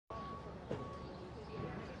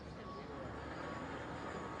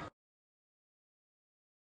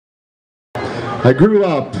I grew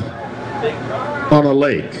up on a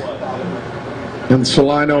lake in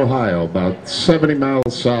Saline, Ohio, about 70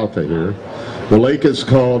 miles south of here. The lake is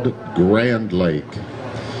called Grand Lake.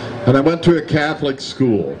 And I went to a Catholic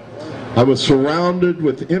school. I was surrounded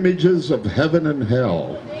with images of heaven and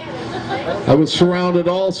hell. I was surrounded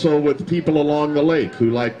also with people along the lake who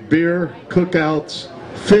liked beer, cookouts,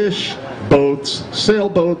 fish, boats,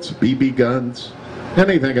 sailboats, BB guns,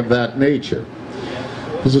 anything of that nature.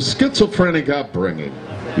 It was a schizophrenic upbringing.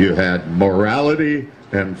 You had morality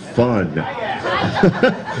and fun.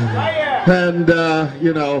 And,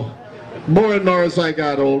 you know, more and more as I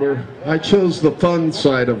got older, I chose the fun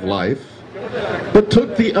side of life, but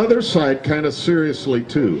took the other side kind of seriously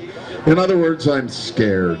too. In other words, I'm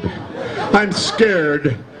scared. I'm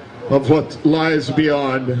scared of what lies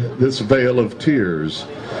beyond this veil of tears.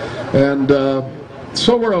 And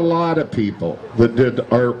so were a lot of people that did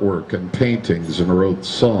artwork and paintings and wrote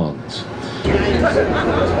songs.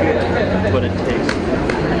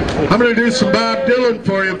 I'm going to do some Bob Dylan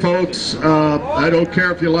for you folks. I don't care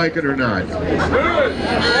if you like it or not.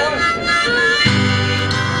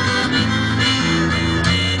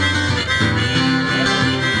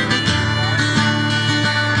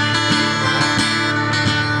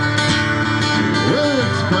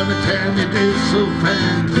 Time you did so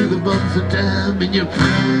fine through the bumps of time in your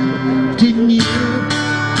prime, didn't you?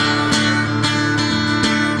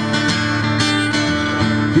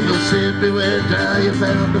 People said beware die, you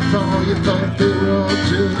found a fall, you thought they were all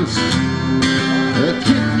just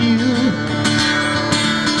kidding you.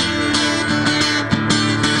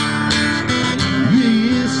 You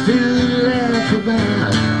used to laugh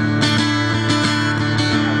about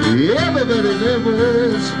everybody that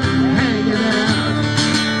was hanging out.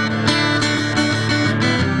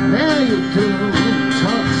 Now you don't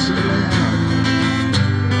talk so loud.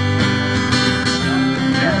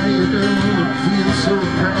 Now you don't feel so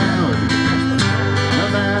proud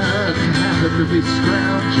about having to be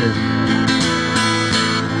scrounging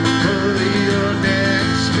for your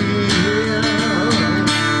next meal.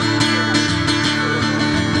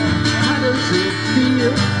 How does it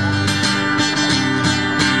feel?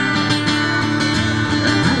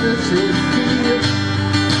 How does it feel?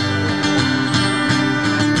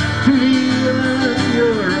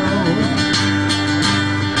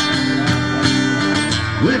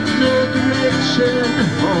 With no direction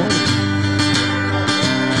home,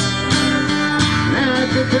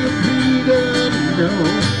 like a complete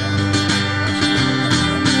unknown,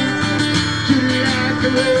 like a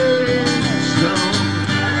rolling stone.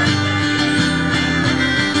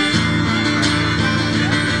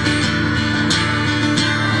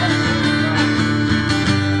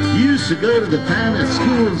 Used to go to the finest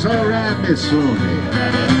schools, all right, Miss Loney.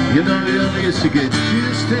 You know, you used to get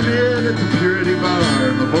juiced in it at the purity bar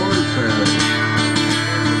in the boys' house.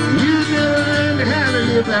 You learned how to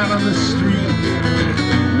live out on the street.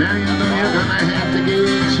 Now you know you're gonna have to get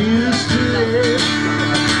used to it.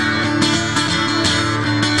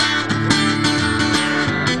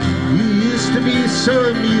 You used to be so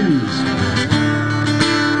amused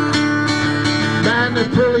by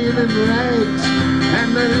Napoleon and Wright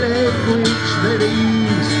and the language that he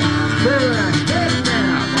used for a head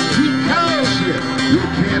now. You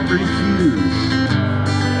can't refuse.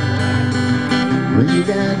 When you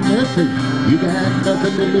got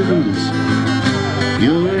nothing to lose.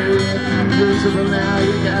 You're invisible now,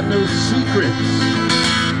 you got no secrets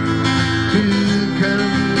to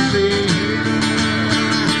conceal.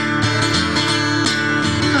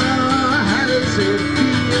 Oh, how does it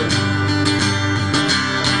feel?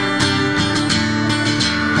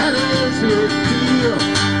 How does it feel?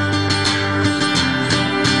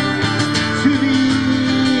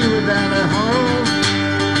 Without a home,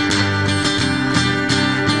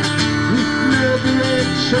 with no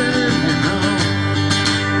direction at home,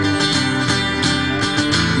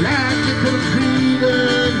 like a complete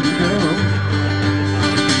unknown,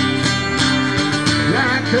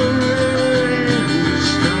 like a rolling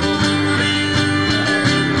stone.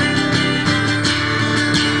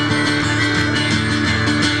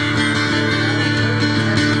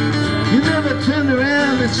 You never turned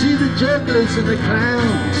around to see the jugglers and the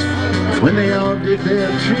clowns when they all did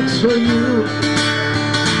their tricks for you.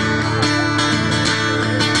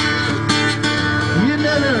 You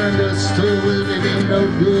never understood it ain't no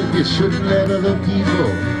good. You shouldn't let other people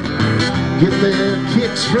get their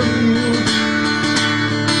kicks from you.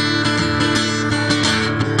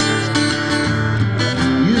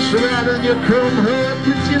 You used to ride on your chrome hood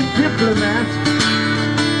with your diplomat,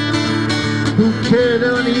 who carried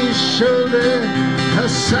on his shoulder a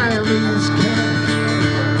Siamese cat.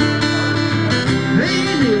 They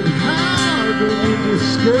did hard when you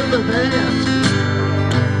discover that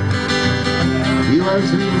he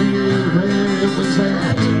wasn't really where it was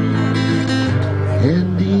at,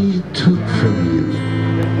 and he took from you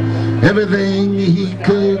everything he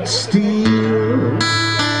could steal.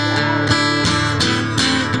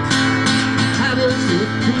 How does it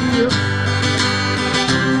feel?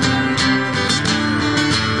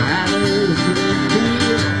 How does it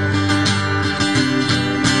feel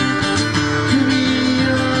to be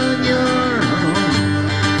on your own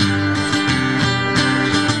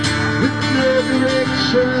with no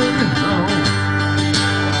direction home,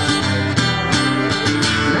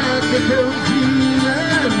 like a complete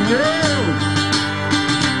unknown,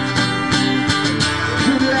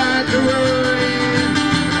 like a roaring.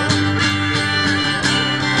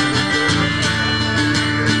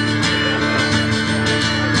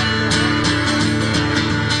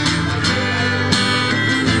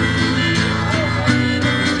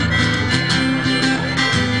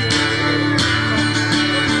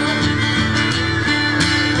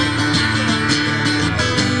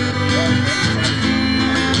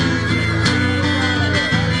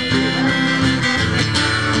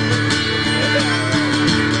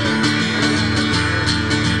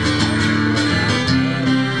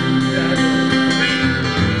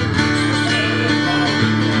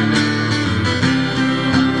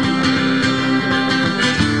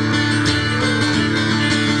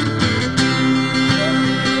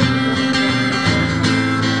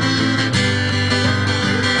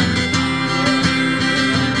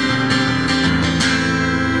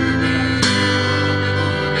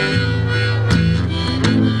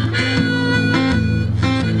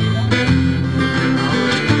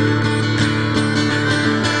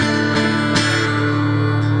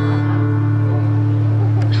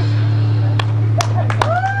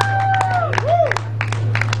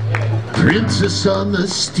 Princess on the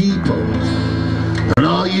steeple, and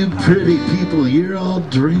all you pretty people, you're all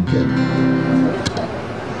drinking.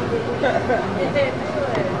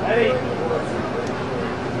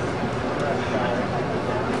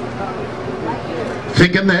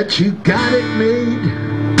 Thinking that you got it made,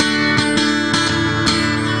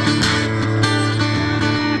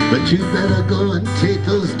 but you better go and take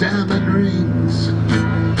those diamond rings.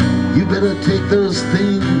 You better take those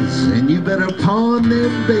things and you better pawn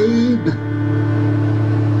them, babe.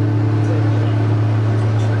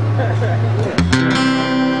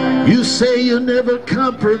 You say you'll never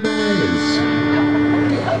compromise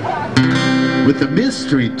with the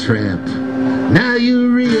mystery tramp. Now you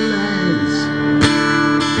realize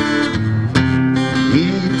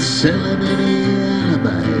he ain't selling any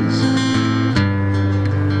alibis.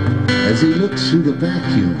 As he looks through the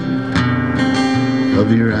vacuum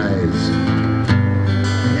of your eyes,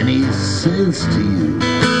 and he says to you,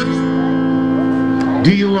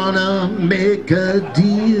 do you wanna make a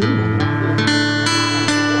deal?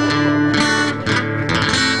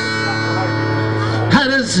 How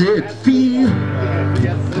does it feel?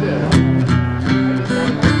 Yes, it is.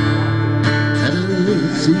 How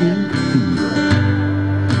does it feel?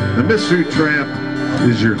 The Mystery Tramp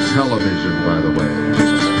is your television, by the way.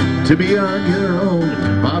 To be on your own,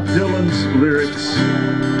 Bob Dylan's lyrics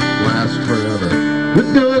last forever. With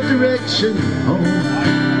no direction home,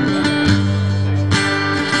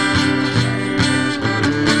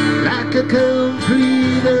 like a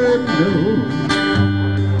complete unknown,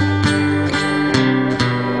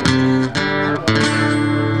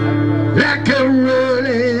 like a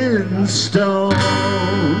rolling stone.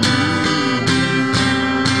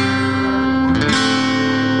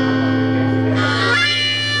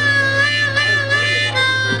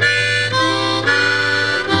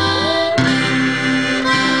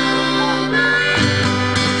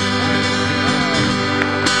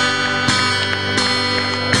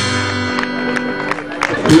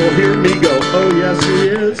 You'll hear me go, oh yes he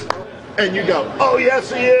is, and you go, oh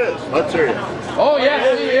yes he is. Let's hear you. Oh,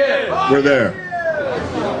 yes, he is. We're there.